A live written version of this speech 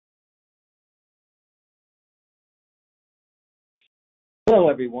Hello,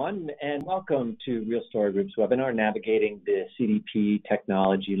 everyone, and welcome to Real Story Group's webinar, Navigating the CDP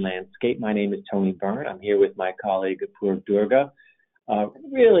Technology Landscape. My name is Tony Byrne. I'm here with my colleague, Apoorv Durga.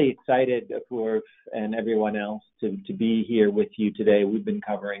 Really excited, Apoorv and everyone else, to be here with you today. We've been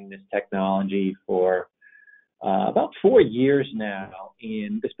covering this technology for about 4 years now,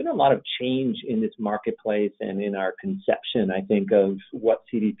 and there's been a lot of change in this marketplace and in our conception, I think, of what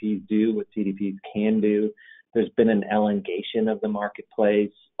CDPs do, what CDPs can do. There's been an elongation of the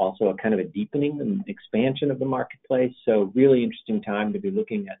marketplace, also a kind of a deepening and expansion of the marketplace. So really interesting time to be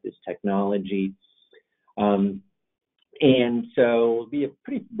looking at this technology. And so it'll be a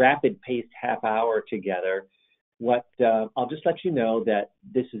pretty rapid-paced half hour together. I'll just let you know that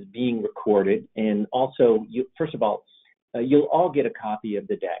this is being recorded, and also, first of all, you'll all get a copy of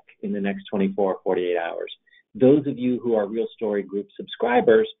the deck in the next 24 or 48 hours. Those of you who are Real Story Group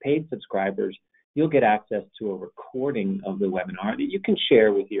subscribers, paid subscribers, you'll get access to a recording of the webinar that you can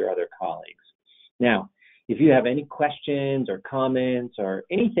share with your other colleagues. Now, if you have any questions or comments or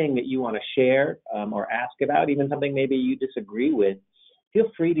anything that you want to share or ask about, even something maybe you disagree with, feel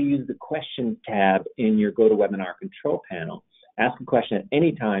free to use the questions tab in your GoToWebinar control panel. Ask a question at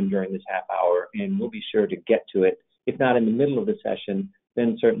any time during this half hour, and we'll be sure to get to it. If not in the middle of the session,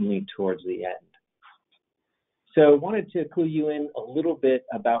 then certainly towards the end. So I wanted to clue you in a little bit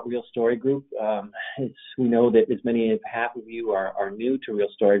about Real Story Group. We know that as many as half of you are new to Real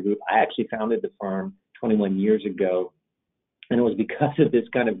Story Group. I actually founded the firm 21 years ago, and it was because of this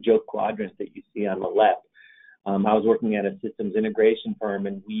kind of joke quadrant that you see on the left. I was working at a systems integration firm,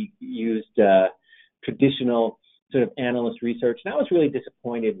 and we used traditional sort of analyst research, and I was really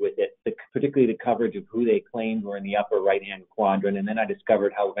disappointed with it, particularly the coverage of who they claimed were in the upper right-hand quadrant. And then I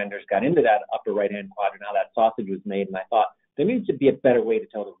discovered how vendors got into that upper right-hand quadrant, how that sausage was made, and I thought there needs to be a better way to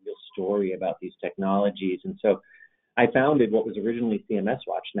tell the real story about these technologies. And so I founded what was originally CMS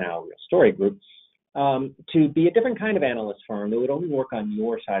Watch, now Real Story Group, to be a different kind of analyst firm that would only work on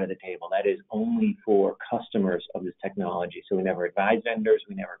your side of the table, that is, only for customers of this technology. So we never advise vendors,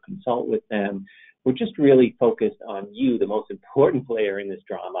 we never consult with them. We're just really focused on you, the most important player in this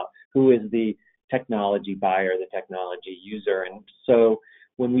drama, who is the technology buyer, the technology user. And so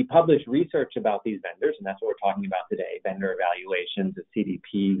when we publish research about these vendors, and that's what we're talking about today, vendor evaluations of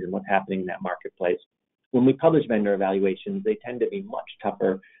CDPs and what's happening in that marketplace, when we publish vendor evaluations, they tend to be much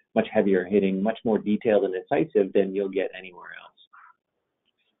tougher, much heavier hitting, much more detailed and incisive than you'll get anywhere else.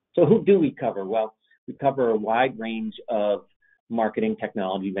 So who do we cover? Well, we cover a wide range of marketing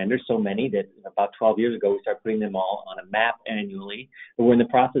technology vendors, so many that about 12 years ago, we started putting them all on a map annually. We're in the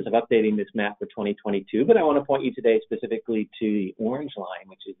process of updating this map for 2022, but I want to point you today specifically to the orange line,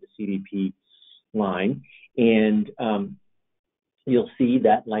 which is the CDP line. And you'll see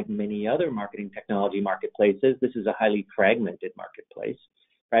that, like many other marketing technology marketplaces, this is a highly fragmented marketplace.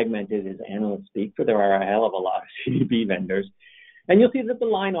 Fragmented is analyst speak, for there are a hell of a lot of CDP vendors. And you'll see that the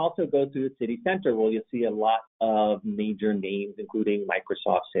line also goes through the city center, where you'll see a lot of major names, including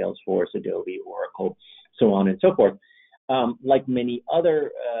Microsoft, Salesforce, Adobe, Oracle, so on and so forth. Like many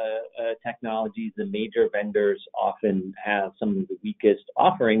other technologies, the major vendors often have some of the weakest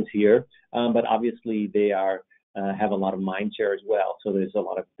offerings here, but obviously they have a lot of mind share as well. So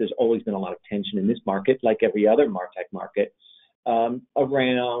there's always been a lot of tension in this market, like every other MarTech market,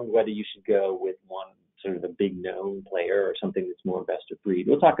 around whether you should go with one sort of a big known player or something that's more best of breed.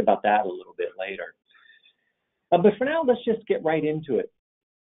 We'll talk about that a little bit later. But for now, let's just get right into it.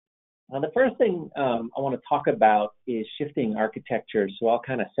 The first thing I want to talk about is shifting architecture. So I'll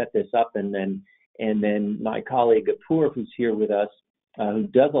kind of set this up, and then my colleague Apoorv, who's here with us, who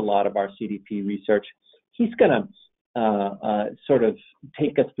does a lot of our CDP research, he's going to sort of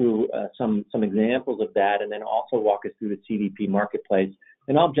take us through some examples of that, and then also walk us through the CDP marketplace.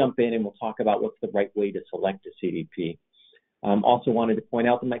 And I'll jump in and we'll talk about what's the right way to select a CDP. Also wanted to point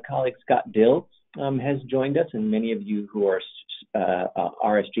out that my colleague Scott Dill has joined us, and many of you who are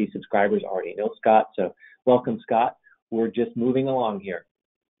RSG subscribers already know Scott. So welcome, Scott. We're just moving along here.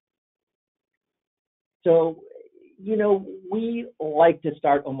 So, you know, we like to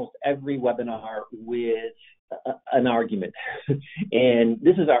start almost every webinar with an argument. And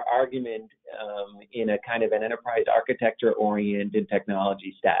this is our argument in a kind of an enterprise architecture-oriented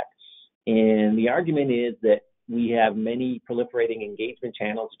technology stack. And the argument is that we have many proliferating engagement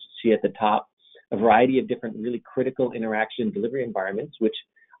channels, which you see at the top, a variety of different really critical interaction delivery environments, which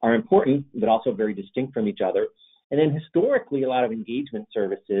are important, but also very distinct from each other. And then historically, a lot of engagement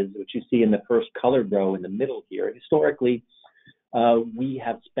services, which you see in the first colored row in the middle here. Historically, we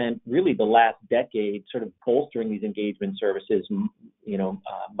have spent really the last decade sort of bolstering these engagement services,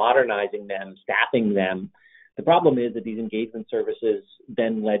 modernizing them, staffing them The problem is that these engagement services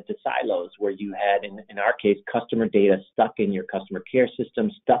then led to silos where you had, in our case, customer data stuck in your customer care system,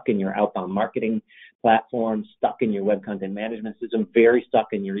 stuck in your outbound marketing platform, stuck in your web content management system, very stuck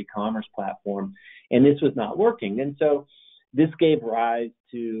in your e-commerce platform, and this was not working. And so this gave rise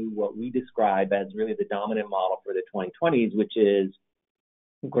to what we describe as really the dominant model for the 2020s, which is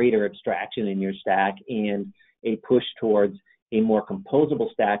greater abstraction in your stack and a push towards a more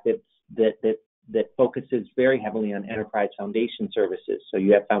composable stack that focuses very heavily on enterprise foundation services. So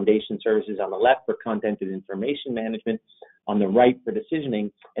you have foundation services on the left for content and information management, on the right for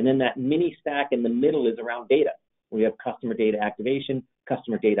decisioning, and then that mini stack in the middle is around data. We have customer data activation,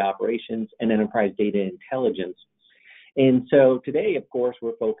 customer data operations, and enterprise data intelligence. And so today, of course,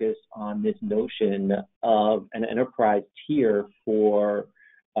 we're focused on this notion of an enterprise tier for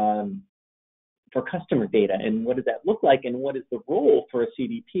customer data, and what does that look like, and what is the role for a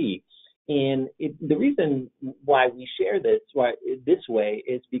CDP? And the reason why we share this way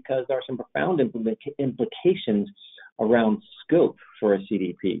is because there are some profound implications around scope for a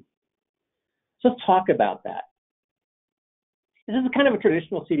CDP. So let's talk about that. This is kind of a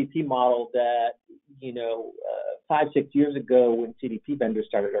traditional CDP model that, 5-6 years ago when CDP vendors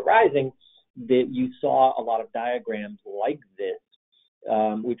started arising, that you saw a lot of diagrams like this,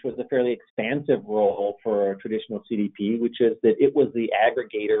 which was a fairly expansive role for a traditional CDP, which is that it was the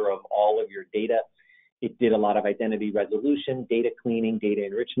aggregator of all of your data. It did a lot of identity resolution, data cleaning, data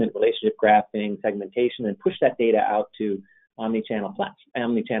enrichment, relationship graphing, segmentation, and pushed that data out to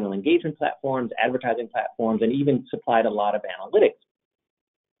omnichannel engagement platforms, advertising platforms, and even supplied a lot of analytics.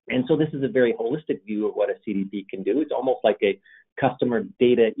 And so this is a very holistic view of what a CDP can do. It's almost like a customer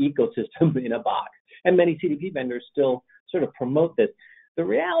data ecosystem in a box. And many CDP vendors still sort of promote this. The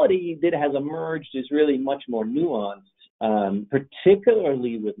reality that has emerged is really much more nuanced,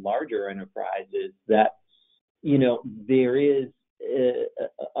 particularly with larger enterprises, that, there is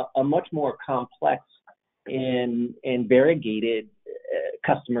a much more complex and variegated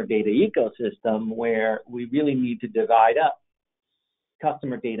customer data ecosystem where we really need to divide up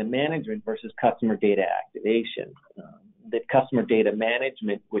customer data management versus customer data activation. That customer data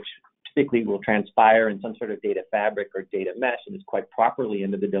management, which typically will transpire in some sort of data fabric or data mesh, and is quite properly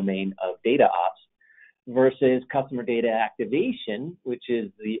into the domain of data ops, versus customer data activation, which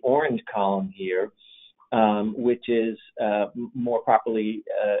is the orange column here, which is more properly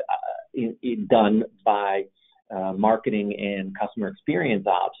done by marketing and customer experience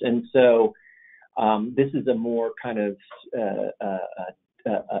ops. And so this is a more kind of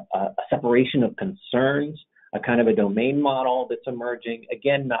a separation of concerns, a kind of a domain model that's emerging.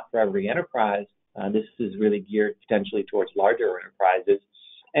 Again, not for every enterprise. This is really geared potentially towards larger enterprises.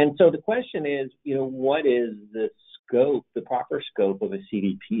 And so the question is, what is the scope, the proper scope of a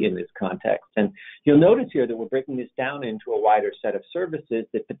CDP in this context? And you'll notice here that we're breaking this down into a wider set of services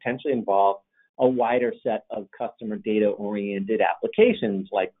that potentially involve a wider set of customer data-oriented applications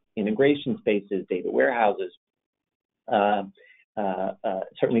like integration spaces, data warehouses,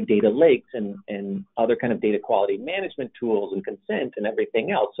 certainly data lakes and other kind of data quality management tools and consent and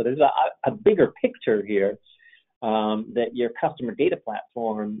everything else. So there's a bigger picture here that your customer data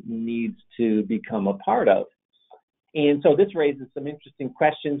platform needs to become a part of. And so this raises some interesting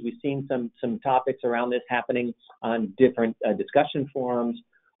questions. We've seen some topics around this happening on different discussion forums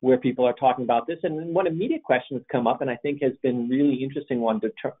where people are talking about this. And one immediate question that's come up, and I think has been really interesting one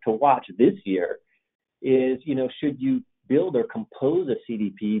to watch this year, is, should you build or compose a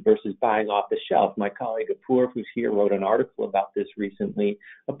CDP versus buying off the shelf? My colleague Apoorv, who's here, wrote an article about this recently.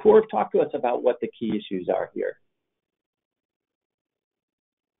 Apoorv, talk to us about what the key issues are here.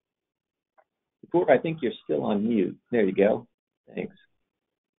 Apoorv, I think you're still on mute. There you go. Thanks.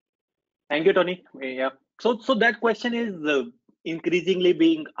 Thank you, Tony. Yeah. So that question is increasingly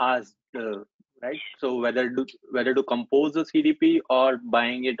being asked, right? So whether to compose a CDP or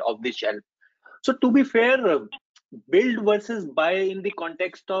buying it off the shelf. So to be fair, build versus buy in the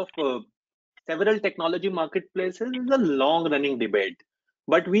context of several technology marketplaces is a long-running debate.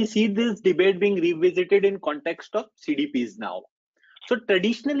 But we see this debate being revisited in context of CDPs now. So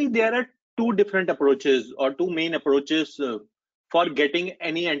traditionally, there are two different approaches or two main approaches for getting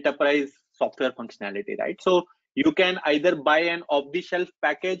any enterprise software functionality, right? So you can either buy an off-the-shelf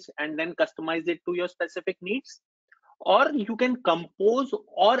package and then customize it to your specific needs, or you can compose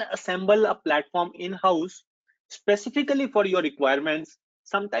or assemble a platform in-house specifically for your requirements,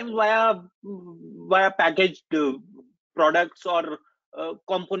 sometimes via packaged products or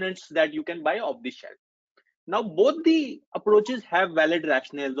components that you can buy off the shelf. Now, both the approaches have valid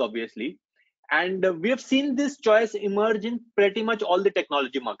rationales, obviously, and we have seen this choice emerge in pretty much all the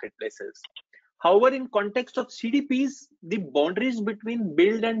technology marketplaces. However, in context of CDPs, the boundaries between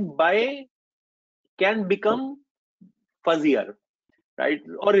build and buy can become fuzzier, right?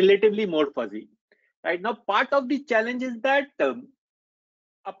 Or relatively more fuzzy, right? Now, part of the challenge is that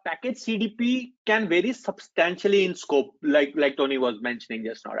a package CDP can vary substantially in scope, like Tony was mentioning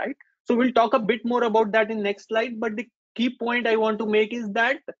just now, right? So we'll talk a bit more about that in next slide. But the key point I want to make is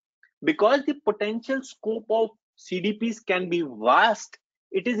that because the potential scope of CDPs can be vast,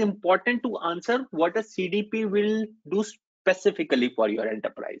 it is important to answer what a CDP will do specifically for your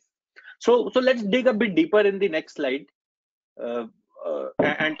enterprise. So let's dig a bit deeper in the next slide uh,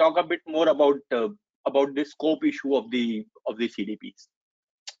 and talk a bit more about the scope issue of the CDPs.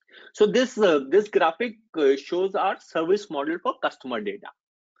 So this graphic shows our service model for customer data.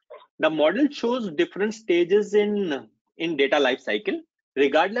 The model shows different stages in data lifecycle,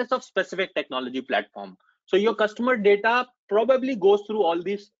 regardless of specific technology platform. So your customer data probably goes through all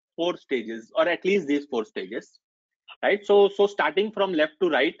these 4 stages, or at least these 4 stages, right? So starting from left to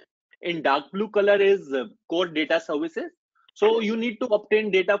right, in dark blue color is core data services. So you need to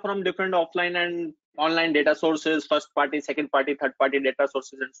obtain data from different offline and online data sources, first party, second party, third party data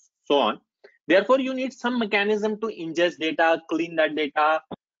sources, and so on. Therefore, you need some mechanism to ingest data, clean that data,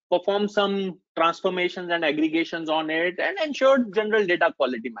 perform some transformations and aggregations on it, and ensure general data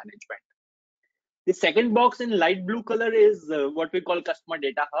quality management. The second box in light blue color is what we call customer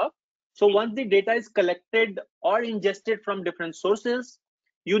data hub. So once the data is collected or ingested from different sources,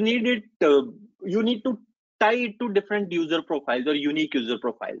 you need to tie it to different user profiles or unique user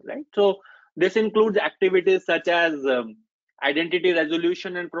profiles, right? So this includes activities such as identity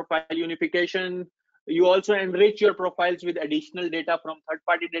resolution and profile unification. You also enrich your profiles with additional data from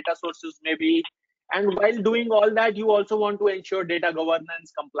third-party data sources, maybe. And while doing all that, you also want to ensure data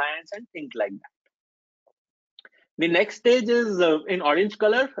governance, compliance, and things like that. The next stage is in orange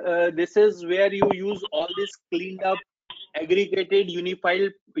color. This is where you use all this cleaned up, aggregated,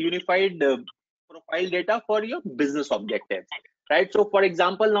 unified profile data for your business objectives, right? So for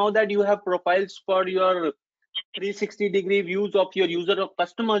example, now that you have profiles for your 360-degree views of your user or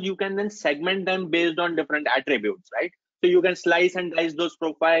customers, you can then segment them based on different attributes, right? So you can slice and dice those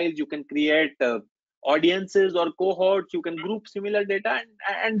profiles, you can create audiences or cohorts, you can group similar data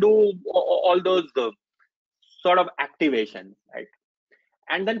and do all those sort of activation, right?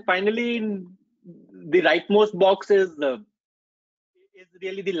 And then finally, the rightmost box is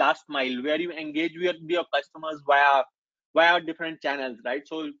really the last mile, where you engage with your customers via different channels, right?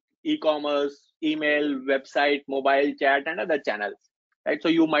 So e-commerce, email, website, mobile chat, and other channels, right? So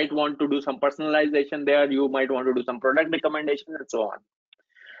you might want to do some personalization there, you might want to do some product recommendation, and so on.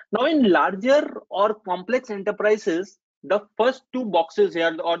 Now, in larger or complex enterprises, the first 2 boxes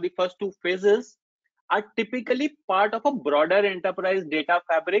here, or the first 2 phases, are typically part of a broader enterprise data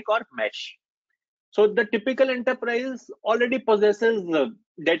fabric or mesh. So the typical enterprise already possesses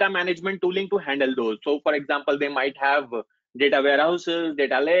data management tooling to handle those. So for example, they might have data warehouses,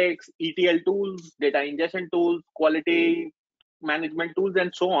 data lakes, ETL tools, data ingestion tools, quality management tools,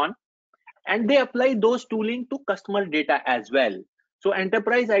 and so on. And they apply those tooling to customer data as well. So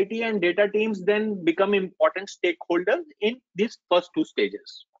enterprise IT and data teams then become important stakeholders in these first 2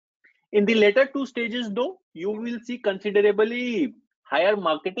 stages. In the later 2 stages, though, you will see considerably higher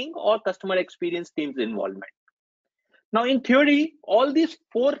marketing or customer experience teams involvement. Now, in theory, all these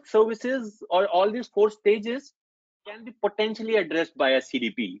 4 services or all these 4 stages can be potentially addressed by a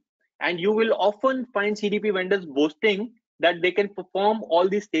CDP. And you will often find CDP vendors boasting that they can perform all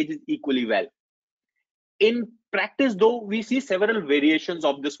these stages equally well. In practice, though, we see several variations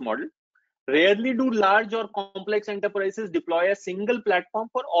of this model. Rarely do large or complex enterprises deploy a single platform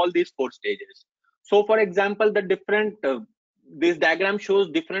for all these 4 stages. So, for example, this diagram shows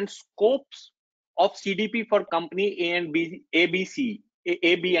different scopes of CDP for company A and B, A, B, C,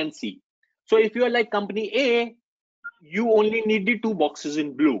 A, B, and C. So, if you are like company A, you only need the 2 boxes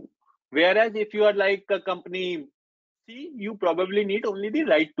in blue. Whereas if you are like a company C, you probably need only the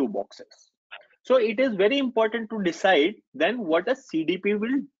right 2 boxes. So it is very important to decide then what a CDP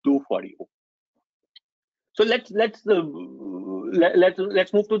will do for you. So let's move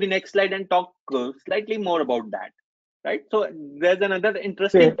to the next slide and talk slightly more about that, right? So there's another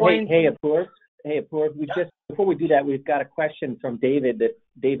interesting point. Hey, Apoorv, we just before we do that, we've got a question from David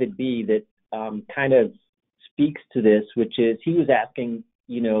B that kind of speaks to this, which is he was asking,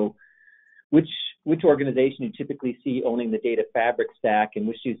 which organization you typically see owning the data fabric stack, and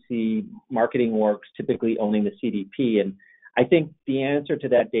which you see marketing orgs typically owning the CDP. And I think the answer to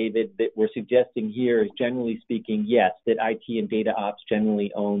that, David, that we're suggesting here is, generally speaking, yes, that IT and data ops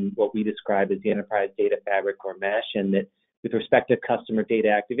generally own what we describe as the enterprise data fabric or mesh, and that With respect to customer data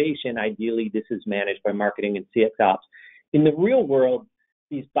activation, ideally this is managed by marketing and CX ops. In the real world,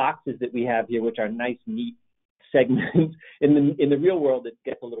 these boxes that we have here, which are nice, neat segments, in the real world, it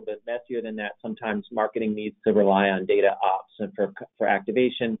gets a little bit messier than that. Sometimes marketing needs to rely on data ops and for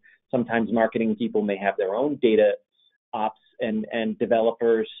activation. Sometimes marketing people may have their own data ops and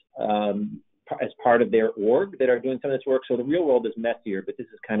developers as part of their org that are doing some of this work. So the real world is messier, but this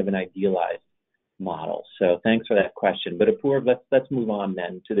is kind of an idealized model. So thanks for that question. But Apoorv, let's move on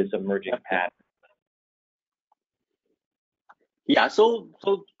then to this emerging pattern. Yeah. So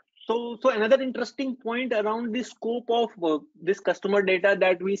another interesting point around the scope of this customer data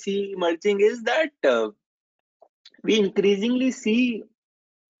that we see emerging is that we increasingly see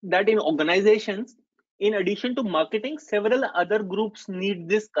that in organizations, in addition to marketing, several other groups need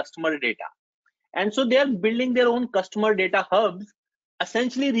this customer data. And so they are building their own customer data hubs,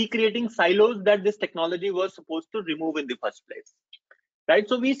 essentially recreating silos that this technology was supposed to remove in the first place. Right?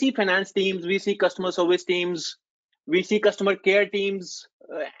 So we see finance teams, we see customer service teams, we see customer care teams,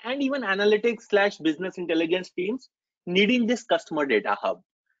 and even analytics/business intelligence teams needing this customer data hub.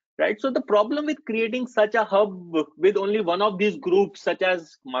 Right? So the problem with creating such a hub with only one of these groups, such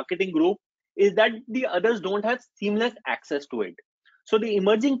as marketing group, is that the others don't have seamless access to it. So the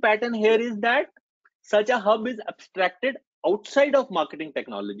emerging pattern here is that such a hub is abstracted outside of marketing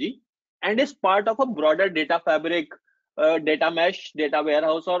technology and is part of a broader data fabric, data mesh, data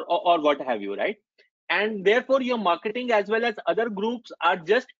warehouse, or what have you, right? And therefore, your marketing as well as other groups are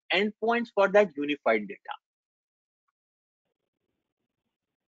just endpoints for that unified data.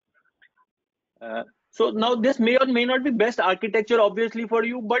 So now this may or may not be best architecture, obviously, for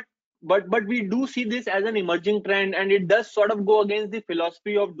you, but we do see this as an emerging trend, and it does sort of go against the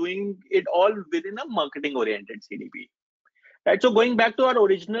philosophy of doing it all within a marketing-oriented CDP. Right. So going back to our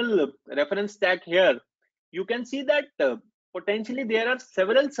original reference stack here, you can see that potentially there are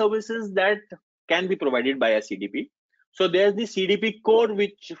several services that can be provided by a CDP. So there's the CDP core,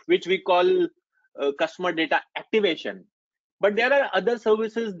 which we call customer data activation. But there are other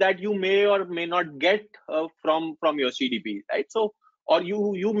services that you may or may not get from your CDP, right? So, or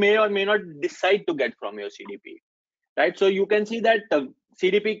you may or may not decide to get from your CDP, right? So you can see that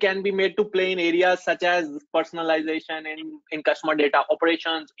CDP can be made to play in areas such as personalization in customer data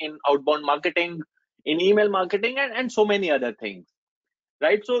operations, in outbound marketing, in email marketing, and so many other things,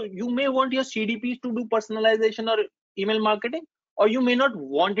 right? So you may want your CDPs to do personalization or email marketing, or you may not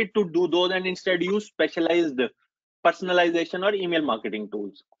want it to do those and instead use specialized personalization or email marketing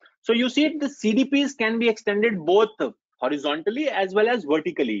tools. So you see the CDPs can be extended both horizontally as well as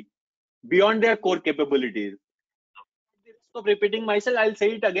vertically beyond their core capabilities. At the risk of repeating myself, I'll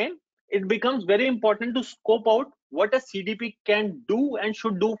say it again. It becomes very important to scope out what a CDP can do and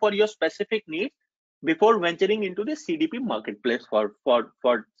should do for your specific needs before venturing into the CDP marketplace for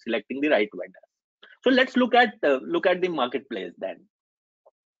selecting the right vendor. So let's look at the marketplace then.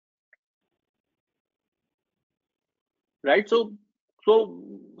 Right. So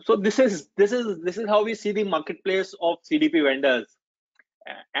this is how we see the marketplace of CDP vendors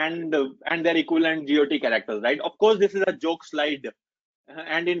and their equivalent GOT characters. Right. Of course, this is a joke slide,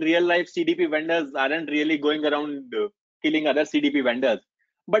 and in real life, CDP vendors aren't really going around killing other CDP vendors.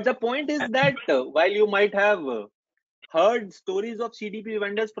 But the point is that while you might have heard stories of CDP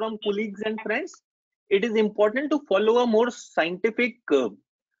vendors from colleagues and friends, it is important to follow a more scientific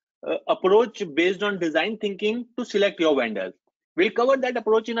approach based on design thinking to select your vendors. We'll cover that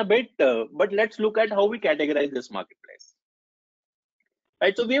approach in a bit, but let's look at how we categorize this marketplace.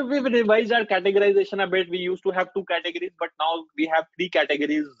 Right, so we've revised our categorization a bit. We used to have 2 categories, but now we have 3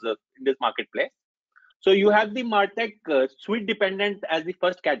 categories in this marketplace. So you have the MarTech suite dependent as the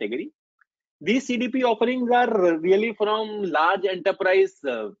first category. These CDP offerings are really from large enterprise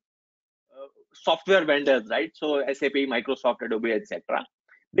software vendors, right? So SAP, Microsoft, Adobe, etc.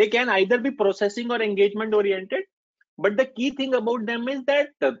 They can either be processing or engagement oriented, but the key thing about them is that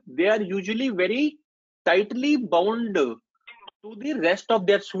they are usually very tightly bound to the rest of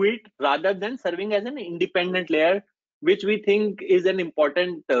their suite rather than serving as an independent layer, which we think is an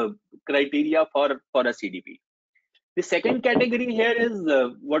important criteria for a CDP. The second category here is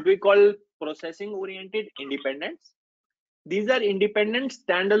what we call processing oriented independents. These are independent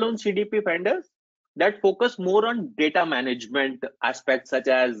standalone CDP vendors that focus more on data management aspects such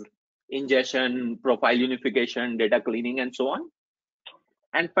as ingestion, profile unification, data cleaning, and so on.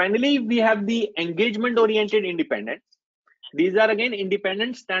 And finally, we have the engagement oriented independents. These are again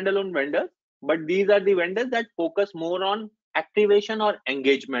independent standalone vendors, but these are the vendors that focus more on activation or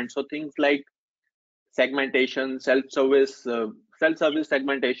engagement. So things like segmentation, self-service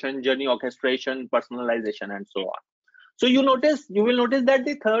segmentation, journey orchestration, personalization, and so on. So you will notice that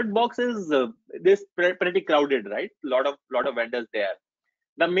the third box is this pretty crowded, right? Lot of vendors there.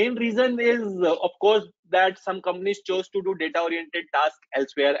 The main reason is, of course, that some companies chose to do data-oriented tasks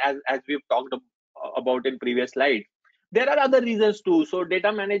elsewhere, as we've talked about in previous slides. There are other reasons too. So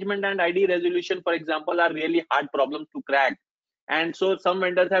data management and ID resolution, for example, are really hard problems to crack. And so some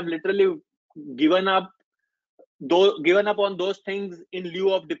vendors have literally given up given up on those things in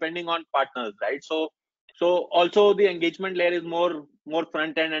lieu of depending on partners, right? So also the engagement layer is more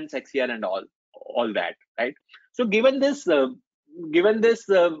front end and sexier and all that, right? So given this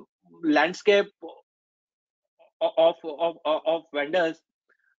landscape of vendors,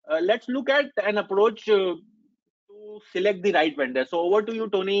 let's look at an approach to select the right vendor. So over to you,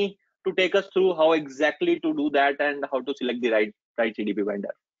 Tony, to take us through how exactly to do that and how to select the right CDP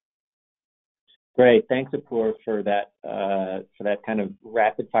vendor. Great, thanks, Apoor, for that kind of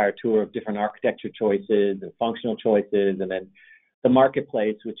rapid fire tour of different architecture choices and functional choices, and then the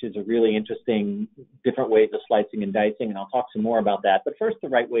marketplace, which is a really interesting different ways of slicing and dicing, and I'll talk some more about that. But first, the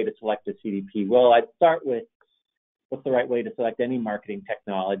right way to select a CDP. Well, I'd start with what's the right way to select any marketing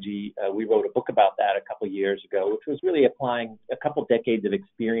technology. We wrote a book about that a couple of years ago, which was really applying a couple decades of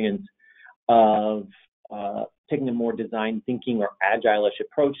experience of taking a more design thinking or agile-ish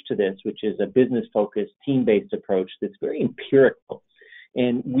approach to this, which is a business-focused, team-based approach that's very empirical.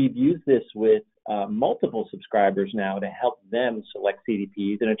 And we've used this with multiple subscribers now to help them select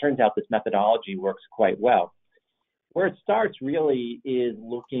CDPs, and it turns out this methodology works quite well. Where it starts really is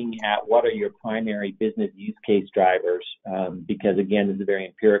looking at what are your primary business use case drivers, because again, this is a very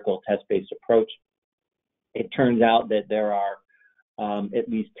empirical test-based approach. It turns out that there are at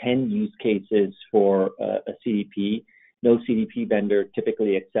least 10 use cases for a CDP. No CDP vendor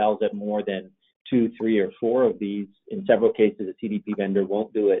typically excels at more than 2, 3, or 4 of these. In several cases, a CDP vendor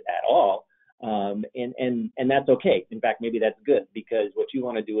won't do it at all. And that's okay. In fact, maybe that's good, because what you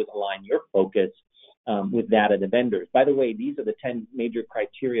want to do is align your focus with that of the vendors. By the way, these are the 10 major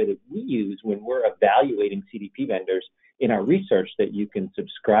criteria that we use when we're evaluating CDP vendors in our research that you can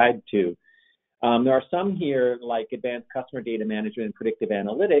subscribe to. There are some here, like advanced customer data management and predictive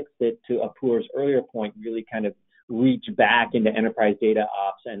analytics, that, to Apoor's earlier point, really kind of reach back into enterprise data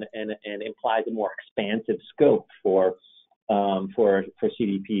ops and implies a more expansive scope for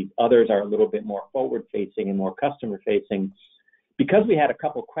CDPs. Others are a little bit more forward-facing and more customer-facing. Because we had a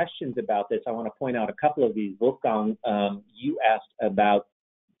couple questions about this, I want to point out a couple of these. Wolfgang, you asked about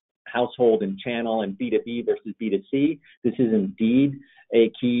household and channel and B2B versus B2C. This is indeed a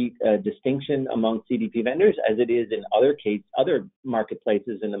key distinction among CDP vendors, as it is in other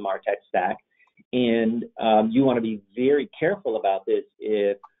marketplaces in the MarTech stack. And you want to be very careful about this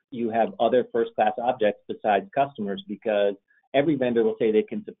if you have other first-class objects besides customers, because every vendor will say they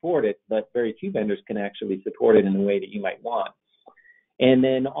can support it, but very few vendors can actually support it in the way that you might want. And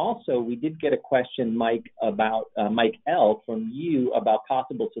then also, we did get a question, Mike, about Mike L. from you about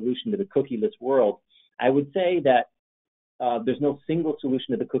possible solution to the cookieless world. I would say that there's no single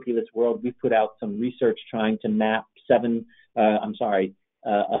solution to the cookieless world. We've put out some research trying to map 16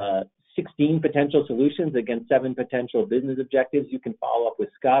 potential solutions against 7 potential business objectives. You can follow up with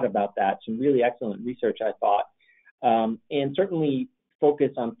Scott about that. Some really excellent research, I thought. And certainly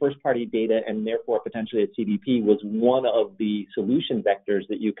focus on first-party data and therefore potentially a CDP was one of the solution vectors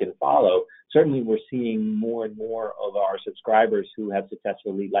that you can follow. Certainly we're seeing more and more of our subscribers who have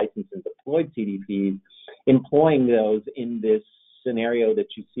successfully licensed and deployed CDPs employing those in this scenario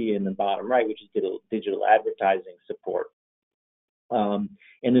that you see in the bottom right, which is digital advertising support. And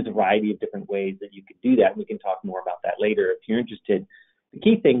there's a variety of different ways that you could do that. We can talk more about that later if you're interested. The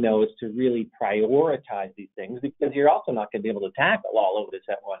key thing, though, is to really prioritize these things, because you're also not going to be able to tackle all of this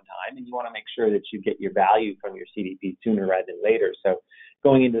at one time, and you want to make sure that you get your value from your CDP sooner rather than later. So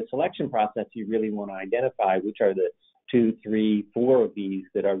going into the selection process, you really want to identify which are the 2, 3, 4 of these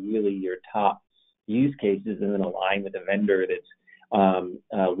that are really your top use cases, and then align with a vendor that's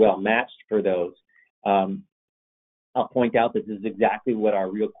well matched for those. I'll point out that this is exactly what our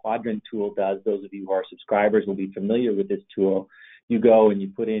Real Quadrant tool does. Those of you who are subscribers will be familiar with this tool. You go and you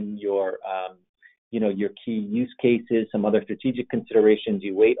put in your key use cases, some other strategic considerations,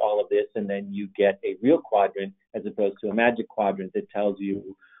 you weight all of this, and then you get a real quadrant as opposed to a magic quadrant that tells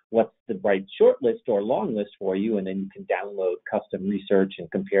you what's the right short list or long list for you, and then you can download custom research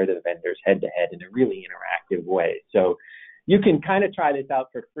and compare the vendors head-to-head in a really interactive way. So you can kind of try this out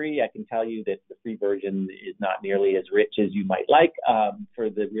for free. I can tell you that the free version is not nearly as rich as you might like.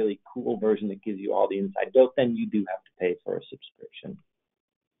 For the really cool version that gives you all the inside dope, then you do have to pay for a subscription.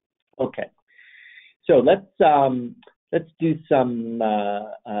 Okay, so let's do some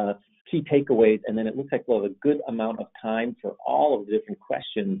key takeaways, and then it looks like we'll have a good amount of time for all of the different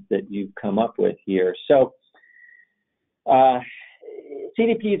questions that you've come up with here. So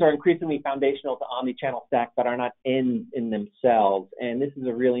CDPs are increasingly foundational to omni-channel stack, but are not ends in themselves. And this is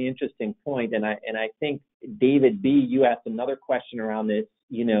a really interesting point. And I think, David B., you asked another question around this.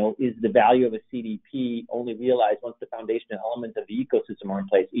 You know, is the value of a CDP only realized once the foundational elements of the ecosystem are in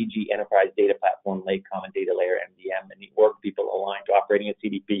place, e.g. enterprise data platform, lake, common data layer, MDM, and the org people aligned to operating a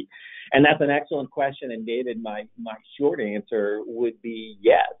CDP? And that's an excellent question. And David, my short answer would be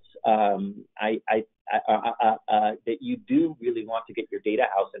yes. That you do really want to get your data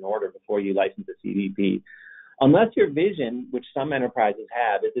house in order before you license a CDP. Unless your vision, which some enterprises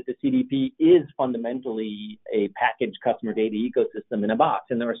have, is that the CDP is fundamentally a packaged customer data ecosystem in a box.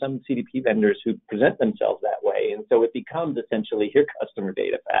 And there are some CDP vendors who present themselves that way. And so it becomes essentially your customer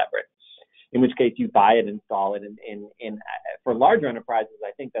data fabric, in which case you buy it, install it. And for larger enterprises,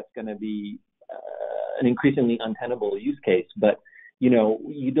 I think that's going to be an increasingly untenable use case. But you know,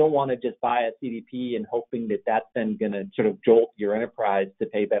 you don't want to just buy a CDP and hoping that that's then going to sort of jolt your enterprise to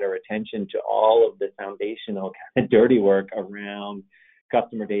pay better attention to all of the foundational kind of dirty work around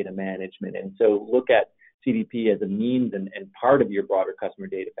customer data management. And so look at CDP as a means and part of your broader customer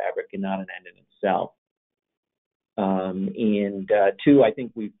data fabric and not an end in itself. Two, I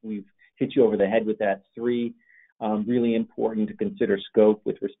think we've hit you over the head with that. Three, really important to consider scope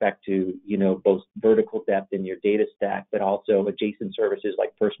with respect to, you know, both vertical depth in your data stack, but also adjacent services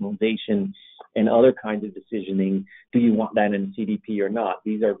like personalization and other kinds of decisioning. Do you want that in a CDP or not?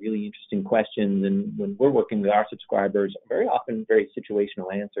 These are really interesting questions. And when we're working with our subscribers, very often very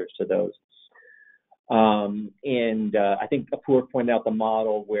situational answers to those. I think Apoorv pointed out the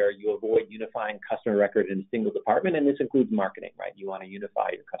model where you avoid unifying customer record in a single department, and this includes marketing, right? You want to unify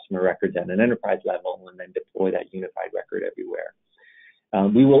your customer records at an enterprise level and then deploy that unified record everywhere.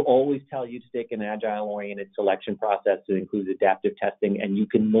 We will always tell you to take an agile-oriented selection process that includes adaptive testing, and you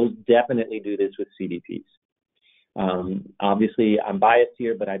can most definitely do this with CDPs. Obviously, I'm biased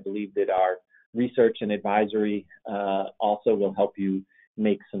here, but I believe that our research and advisory also will help you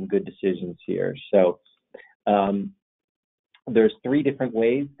make some good decisions here. So there's three different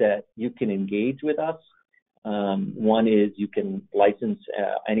ways that you can engage with us. One is you can license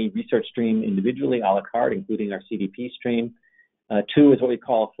any research stream individually, a la carte, including our CDP stream. Two is what we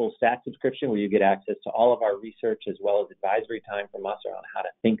call a full stack subscription, where you get access to all of our research as well as advisory time from us around how to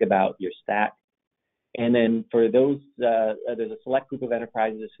think about your stack. And then for those, there's a select group of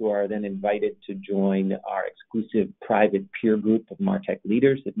enterprises who are then invited to join our exclusive private peer group of MarTech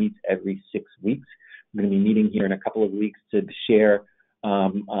leaders that meets every 6 weeks. We're going to be meeting here in a couple of weeks to share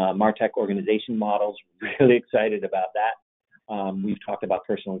MarTech organization models. Really excited about that. We've talked about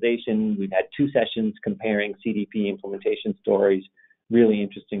personalization. We've had 2 sessions comparing CDP implementation stories. Really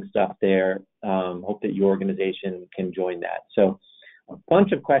interesting stuff there. Hope that your organization can join that. So a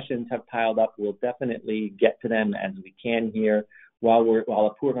bunch of questions have piled up. We'll definitely get to them as we can here. While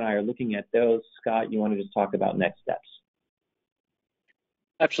Apoorv and I are looking at those, Scott, you want to just talk about next steps?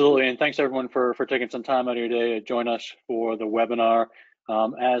 Absolutely, and thanks everyone for taking some time out of your day to join us for the webinar.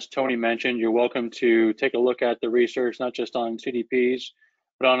 As Tony mentioned, you're welcome to take a look at the research, not just on CDPs,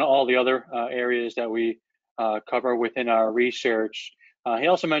 but on all the other areas that we cover within our research. He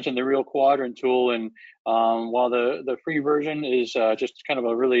also mentioned the Real Quadrant tool, and while the free version is just kind of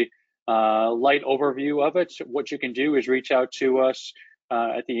a really light overview of it, what you can do is reach out to us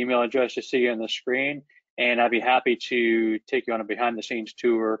at the email address you see on the screen, and I'd be happy to take you on a behind-the-scenes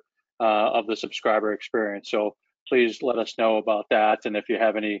tour of the subscriber experience. So please let us know about that, and if you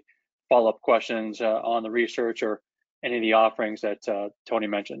have any follow-up questions on the research or any of the offerings that Tony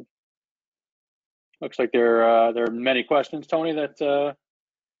mentioned. Looks like there are many questions, Tony, that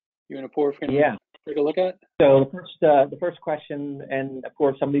you and Apoorv can take a look at. So the first question, and of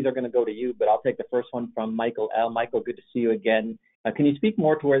course some of these are going to go to you, but I'll take the first one from Michael L. Michael, good to see you again. Can you speak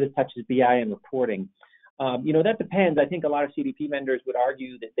more to where this touches BI and reporting? You know, that depends. I think a lot of CDP vendors would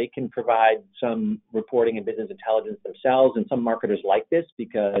argue that they can provide some reporting and business intelligence themselves, and some marketers like this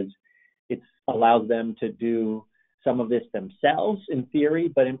because it allows them to do some of this themselves in theory,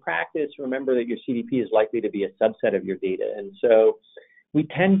 but in practice, remember that your CDP is likely to be a subset of your data. And so we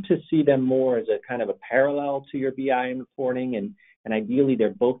tend to see them more as a kind of a parallel to your BI and reporting, and ideally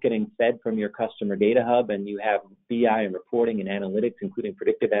they're both getting fed from your customer data hub, and you have BI and reporting and analytics, including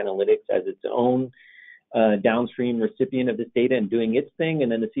predictive analytics, as its own downstream recipient of this data and doing its thing,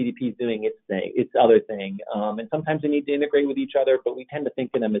 and then the CDP is doing its other thing. And sometimes they need to integrate with each other, but we tend to think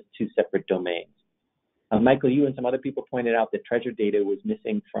of them as 2 separate domains. Michael, you and some other people pointed out that treasure data was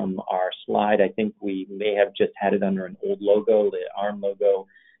missing from our slide. I think we may have just had it under an old logo, the ARM logo.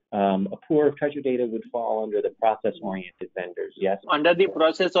 Apoorv, treasure data would fall under the process-oriented vendors, yes? Under the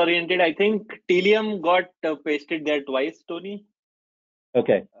process-oriented, I think Telium got pasted there twice, Tony.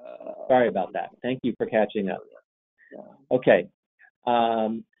 Okay, sorry about that. Thank you for catching up. Yeah. Okay,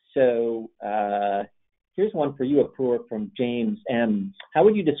 here's one for you, Apoorv, from James M. How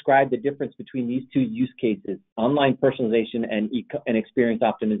would you describe the difference between these two use cases, online personalization and experience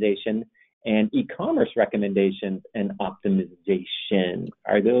optimization, and e-commerce recommendations and optimization?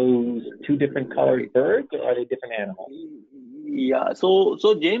 Are those two different colored birds, or are they different animals? Yeah, so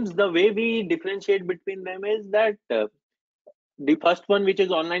James, the way we differentiate between them is that the first one, which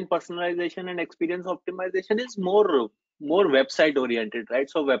is online personalization and experience optimization, is more website oriented, right?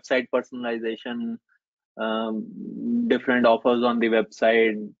 So website personalization, different offers on the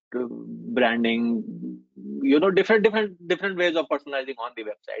website, branding, different ways of personalizing on the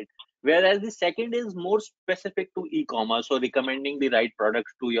website. Whereas the second is more specific to e-commerce, so recommending the right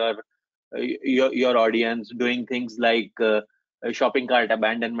products to your audience, doing things like shopping cart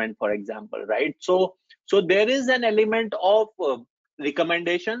abandonment, for example, right? So there is an element of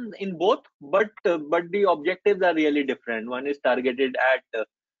recommendation in both, but the objectives are really different. One is targeted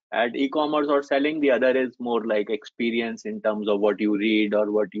at e-commerce or selling, the other is more like experience in terms of what you read or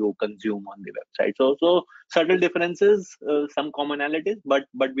what you consume on the website. So subtle differences, some commonalities, but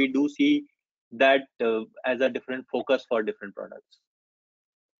we do see that as a different focus for different products.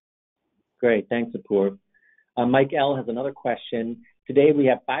 Great, thanks, Apoorv. Mike L. has another question. Today we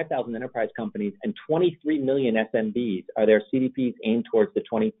have 5,000 enterprise companies and 23 million SMBs. Are there CDPs aimed towards the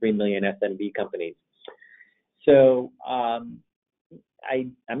 23 million SMB companies? So I'm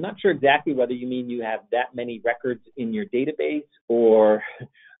not sure exactly whether you mean you have that many records in your database, or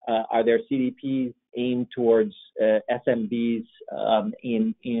are there CDPs aimed towards SMBs?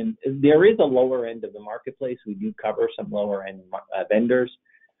 There is a lower end of the marketplace. We do cover some lower end vendors.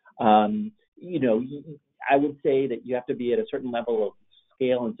 I would say that you have to be at a certain level of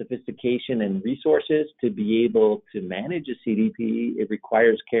scale and sophistication and resources to be able to manage a CDP. It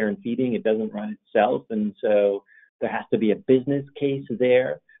requires care and feeding. It doesn't run itself. And so there has to be a business case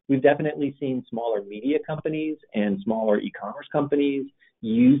there. We've definitely seen smaller media companies and smaller e-commerce companies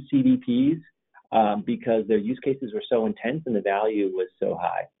use CDPs because their use cases were so intense and the value was so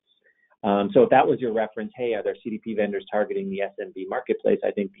high. So if that was your reference, hey, are there CDP vendors targeting the SMB marketplace? I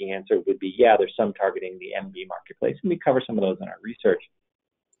think the answer would be, yeah, there's some targeting the MB marketplace, and we cover some of those in our research.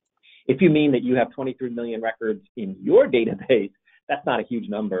 If you mean that you have 23 million records in your database, that's not a huge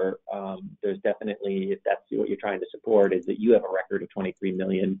number. There's definitely, if that's what you're trying to support, is that you have a record of 23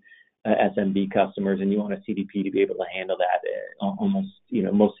 million SMB customers, and you want a CDP to be able to handle that. Almost,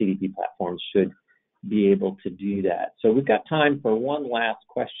 most CDP platforms should be able to do that. So we've got time for one last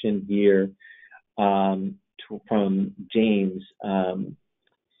question here from James.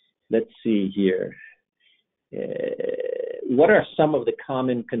 Let's see here. What are some of the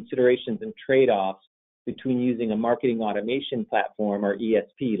common considerations and trade-offs between using a marketing automation platform or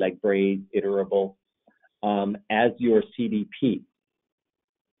ESP like Braze, Iterable as your CDP?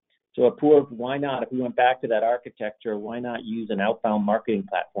 So Apoorv, why not, if we went back to that architecture, why not use an outbound marketing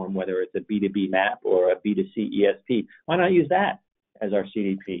platform, whether it's a B2B map or a B2C ESP? Why not use that as our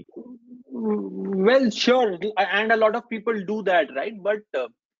CDP? Well, sure, and a lot of people do that, right?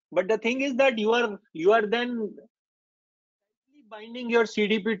 But the thing is that you are then binding your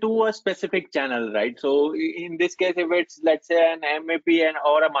CDP to a specific channel, right? So in this case, if it's, let's say, an MAP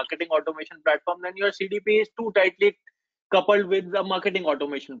or a marketing automation platform, then your CDP is too tightly coupled with the marketing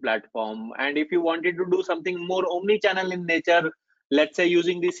automation platform. And if you wanted to do something more omni-channel in nature, let's say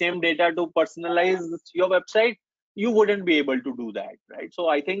using the same data to personalize your website, you wouldn't be able to do that, right? So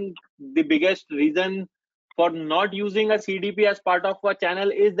I think the biggest reason for not using a CDP as part of a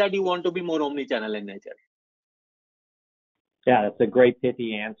channel is that you want to be more omni-channel in nature. Yeah, that's a great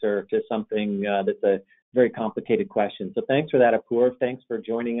pithy answer to something that's a very complicated question. So thanks for that, Apoorv. Thanks for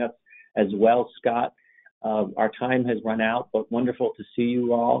joining us as well, Scott. Our time has run out, but wonderful to see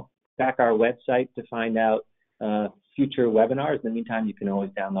you all. Check our website to find out future webinars. In the meantime, you can always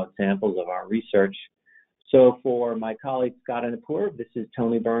download samples of our research. So for my colleagues, Scott and Apoorv, this is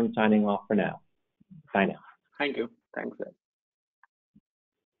Tony Byrne signing off for now. Bye now. Thank you. Thanks, Ed.